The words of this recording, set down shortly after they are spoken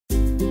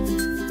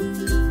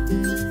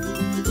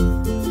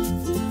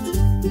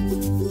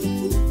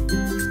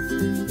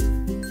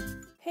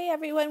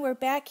everyone, we're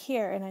back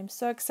here and I'm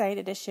so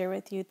excited to share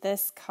with you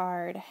this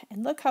card.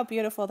 And look how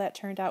beautiful that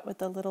turned out with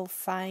the little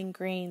fine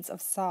grains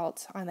of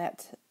salt on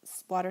that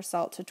water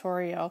salt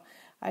tutorial.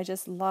 I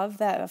just love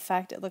that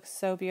effect. It looks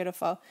so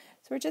beautiful.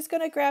 So we're just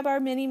going to grab our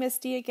mini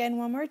Misty again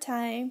one more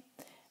time.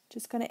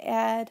 Just going to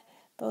add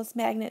those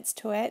magnets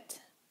to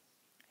it.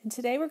 And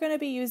today we're going to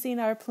be using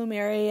our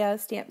Plumeria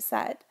stamp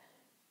set.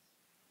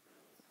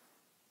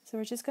 So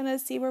we're just going to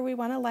see where we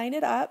want to line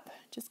it up,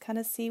 just kind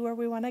of see where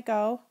we want to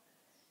go.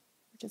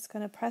 We're just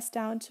going to press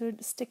down to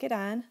stick it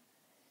on.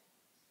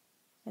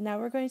 And now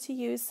we're going to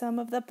use some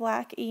of the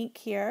black ink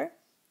here.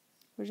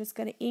 We're just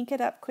going to ink it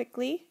up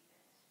quickly.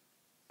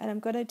 And I'm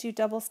going to do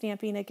double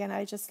stamping again.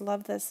 I just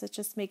love this. It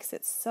just makes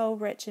it so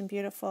rich and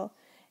beautiful.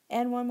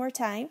 And one more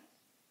time.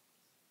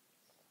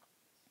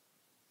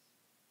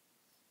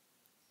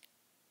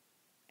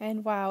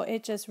 And wow,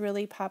 it just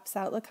really pops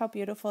out. Look how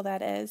beautiful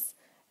that is.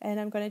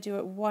 And I'm going to do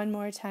it one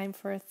more time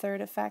for a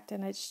third effect,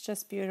 and it's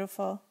just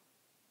beautiful.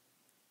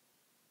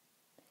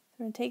 So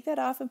I'm going to take that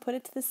off and put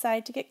it to the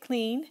side to get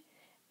clean.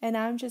 And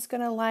I'm just going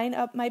to line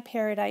up my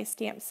Paradise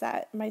stamp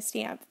set, my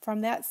stamp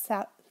from that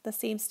set, the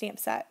same stamp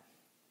set.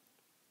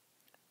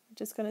 I'm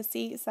just going to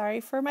see,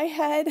 sorry for my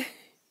head,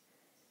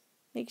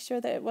 make sure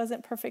that it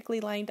wasn't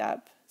perfectly lined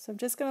up. So I'm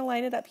just going to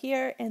line it up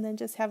here and then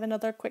just have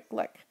another quick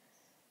look.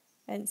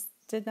 And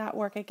did not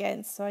work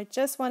again, so I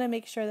just want to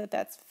make sure that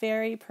that's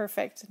very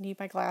perfect. I need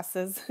my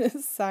glasses.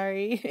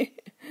 Sorry.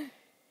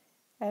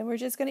 And we're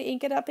just going to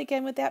ink it up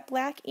again with that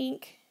black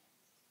ink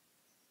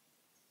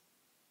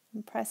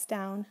and press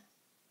down.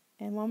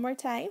 And one more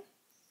time.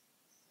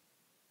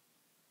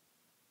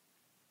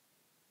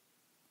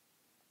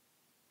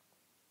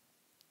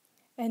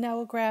 And now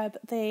we'll grab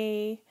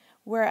the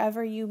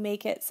wherever you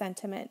make it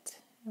sentiment,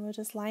 and we'll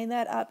just line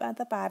that up at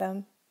the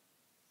bottom.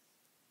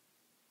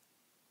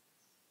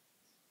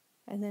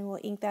 And then we'll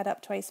ink that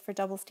up twice for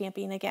double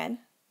stamping again.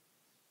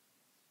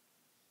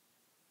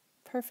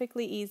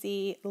 Perfectly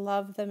easy.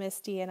 Love the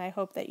Misty, and I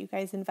hope that you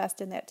guys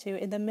invest in that too.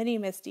 And the mini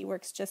Misty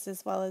works just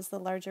as well as the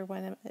larger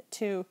one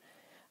too.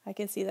 I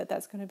can see that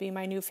that's going to be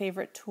my new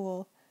favorite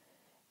tool.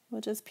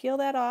 We'll just peel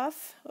that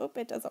off. Oh,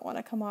 it doesn't want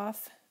to come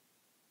off.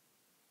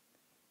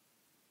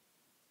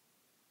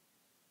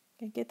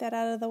 Get that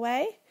out of the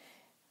way.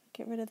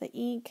 Get rid of the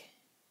ink.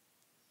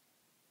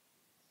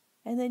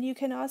 And then you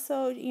can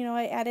also,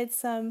 I added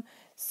some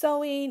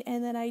sewing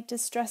and then I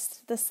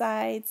distressed the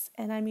sides,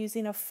 and I'm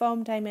using a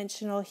foam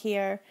dimensional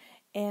here,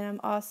 and I'm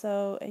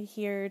also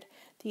adhered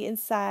the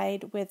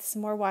inside with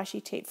some more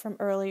washi tape from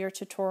earlier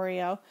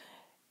tutorial.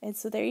 And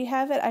so there you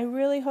have it. I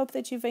really hope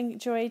that you've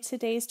enjoyed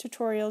today's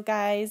tutorial,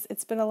 guys.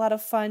 It's been a lot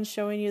of fun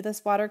showing you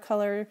this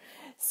watercolor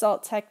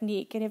salt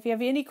technique. And if you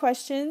have any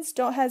questions,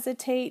 don't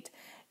hesitate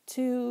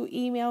to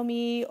email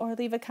me or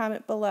leave a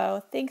comment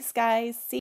below. Thanks, guys. See